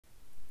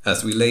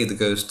As we lay the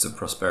ghosts of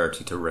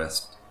prosperity to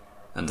rest,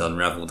 and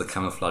unravel the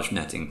camouflage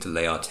netting to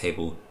lay our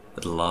table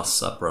at the last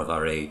supper of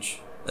our age,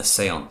 a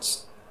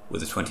séance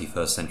with the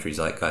 21st century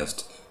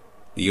zeitgeist,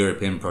 the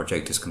European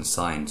project is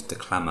consigned to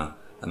clamour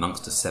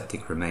amongst the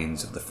septic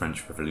remains of the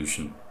French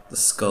Revolution. The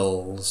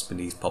skulls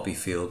beneath poppy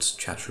fields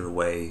chatter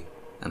away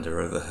and are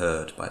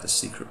overheard by the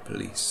secret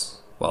police,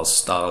 while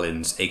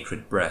Stalin's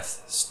acrid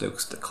breath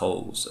stokes the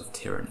coals of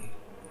tyranny.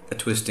 A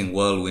twisting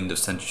whirlwind of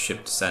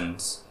censorship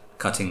descends,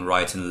 cutting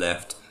right and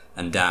left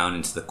and down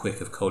into the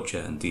quick of culture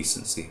and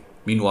decency.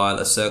 Meanwhile,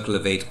 a circle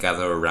of 8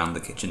 gather around the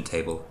kitchen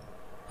table.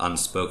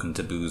 Unspoken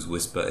taboos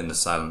whisper in the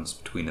silence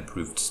between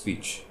approved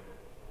speech.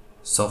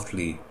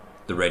 Softly,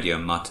 the radio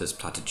mutters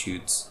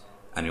platitudes,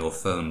 and your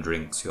phone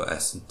drinks your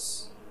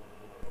essence.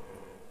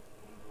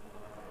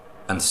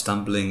 And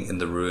stumbling in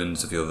the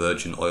ruins of your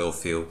virgin oil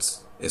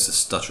fields is a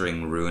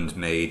stuttering, ruined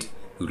maid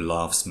who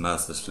laughs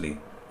mirthlessly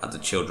at the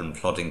children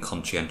plodding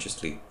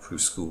conscientiously through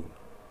school.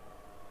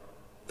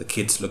 The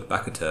kids look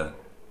back at her,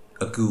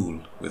 a ghoul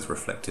with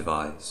reflective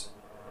eyes.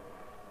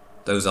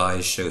 Those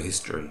eyes show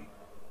history,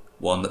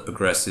 one that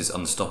progresses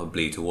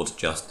unstoppably towards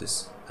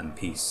justice and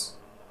peace.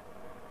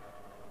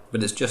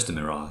 But it's just a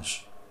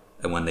mirage,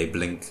 and when they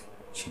blink,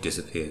 she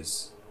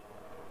disappears.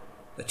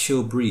 A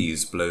chill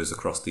breeze blows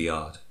across the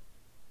yard.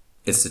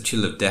 It's the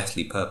chill of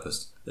deathly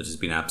purpose that has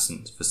been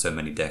absent for so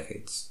many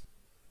decades.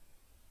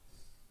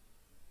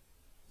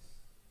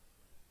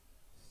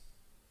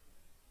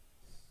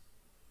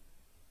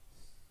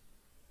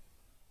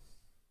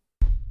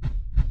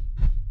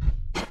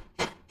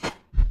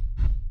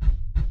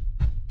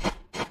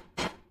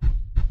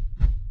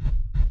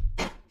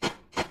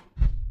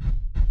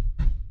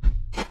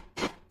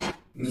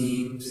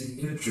 Memes in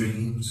your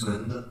dreams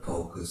when the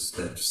polka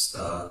step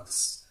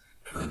starts.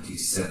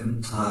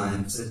 27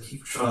 times that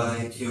you've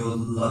tried your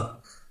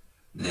luck.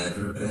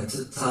 Never a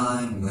better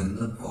time when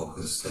the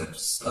polka step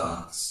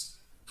starts.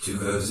 2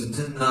 goes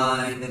into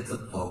 9 if the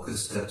polka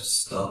step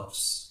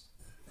stops.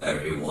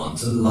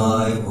 Everyone's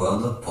alive while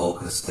the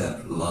polka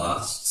step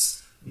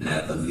lasts.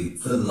 Never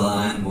leave the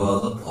line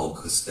while the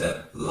polka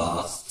step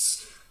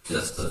lasts.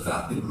 Just a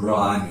vapid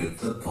rhyme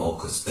if the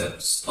polka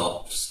step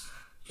stops.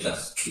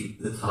 Just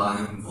keep the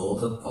time for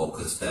the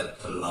polka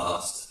step to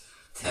last.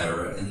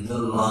 Terror in the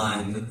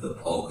line if the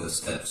polka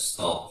step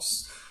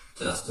stops.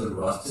 Just a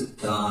rusted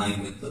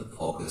dime if the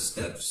polka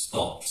step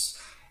stops.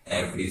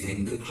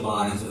 Everything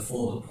declines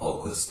before the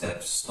polka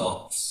step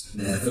stops.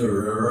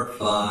 Never a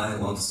reply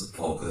once the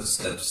polka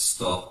step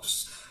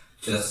stops.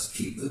 Just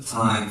keep the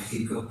time,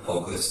 keep your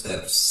polka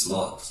step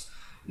slot.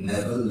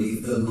 Never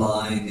leave the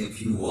line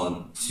if you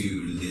want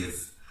to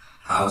live.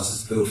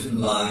 Houses built in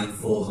line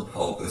for the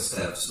polka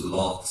steps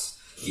lot.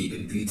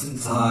 Keeping beaten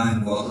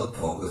time while the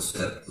polka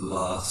step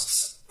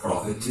lasts.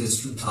 Profit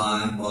is from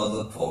time while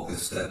the polka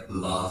step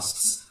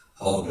lasts.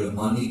 Hold your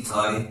money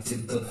tight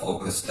if the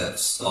polka step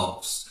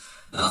stops.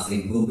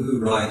 Nothing will be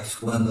right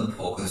when the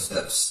polka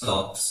step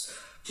stops.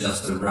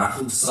 Just a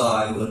rattled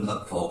sigh when the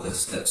polka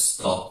step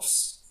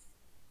stops.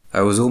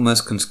 I was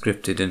almost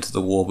conscripted into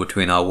the war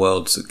between our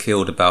worlds that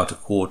killed about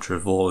 1/4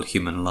 of all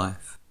human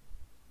life.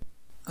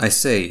 I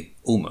say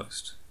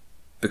almost,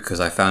 because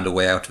I found a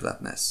way out of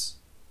that mess.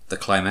 The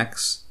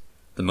climax,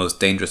 the most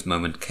dangerous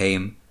moment,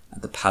 came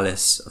at the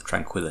Palace of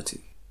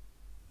Tranquility.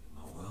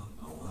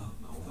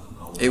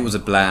 It was a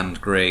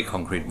bland, grey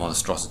concrete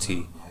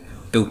monstrosity,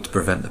 built to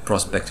prevent the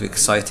prospect of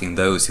exciting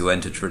those who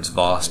entered through its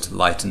vast,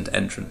 lightened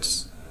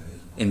entrance.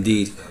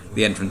 Indeed,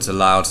 the entrance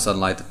allowed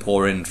sunlight to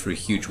pour in through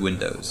huge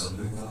windows.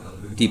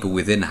 Deeper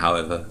within,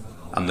 however,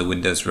 and the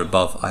windows were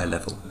above eye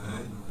level.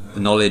 The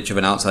knowledge of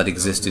an outside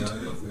existed,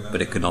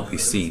 but it could not be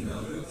seen.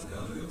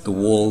 The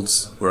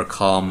walls were a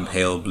calm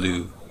pale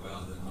blue,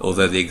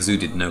 although they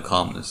exuded no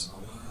calmness.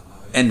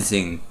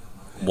 Anything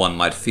one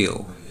might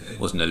feel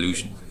was an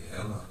illusion.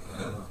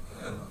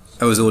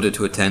 I was ordered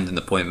to attend an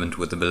appointment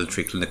with the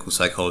military clinical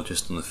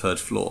psychologist on the 3rd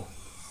floor.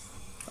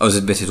 I was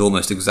admitted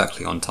almost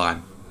exactly on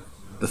time,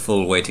 the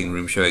full waiting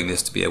room showing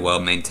this to be a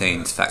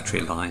well-maintained factory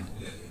line.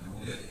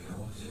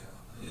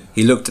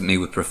 He looked at me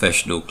with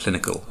professional,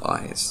 clinical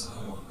eyes.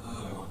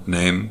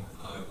 "Name?"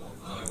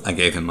 I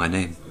gave him my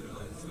name.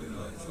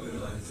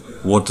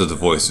 "What do the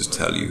voices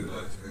tell you?"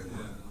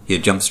 He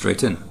had jumped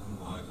straight in.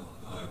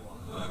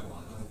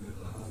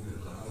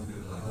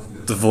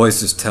 "The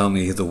voices tell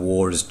me the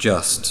war is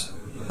just,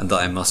 and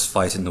that I must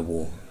fight in the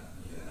war."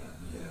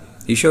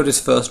 He showed his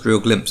first real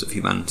glimpse of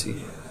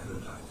humanity.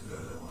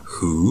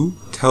 "Who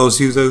tells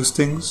you those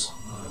things?"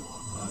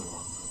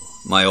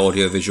 "My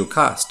audio-visual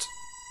cast.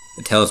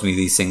 It tells me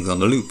these things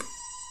on a loop."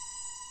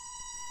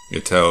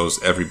 "It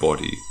tells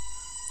everybody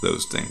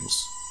those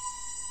things.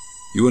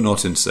 You are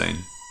not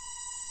insane."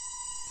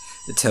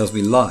 "It tells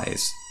me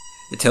lies.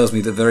 It tells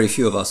me that very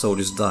few of our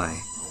soldiers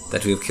die,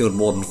 that we have killed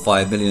more than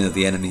 5 million of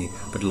the enemy,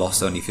 but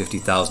lost only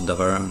 50,000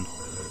 of our own."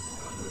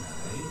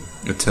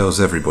 "It tells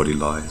everybody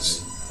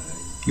lies.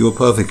 You are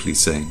perfectly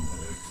sane.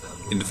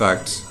 In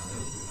fact,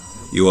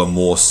 you are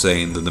more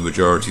sane than the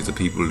majority of the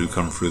people who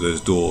come through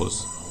those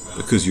doors,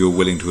 because you are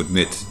willing to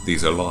admit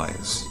these are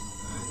lies.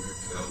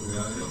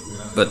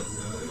 But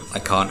I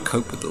can't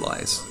cope with the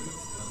lies.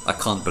 I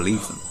can't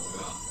believe them.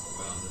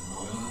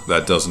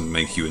 That doesn't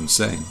make you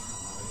insane.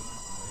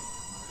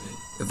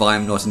 If I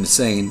am not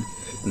insane,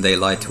 and they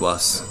lied to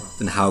us,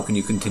 then how can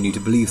you continue to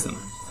believe them?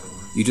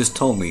 You just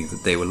told me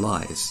that they were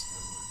lies.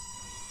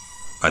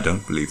 I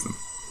don't believe them.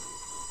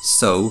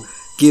 So,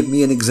 give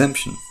me an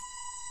exemption.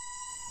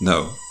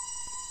 No,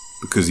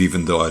 because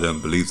even though I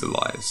don't believe the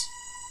lies,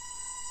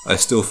 I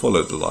still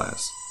follow the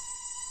liars.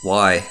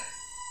 Why?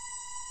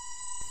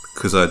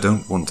 Because I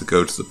don't want to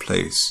go to the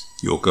place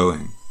you're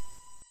going.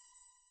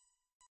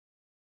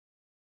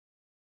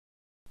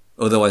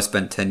 Although I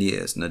spent 10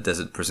 years in a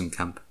desert prison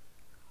camp,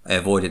 I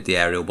avoided the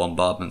aerial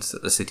bombardments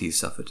that the cities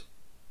suffered.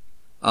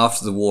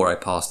 After the war I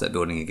passed that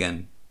building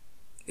again.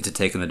 It had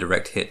taken a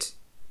direct hit.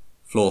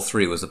 Floor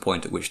 3 was the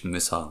point at which the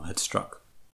missile had struck.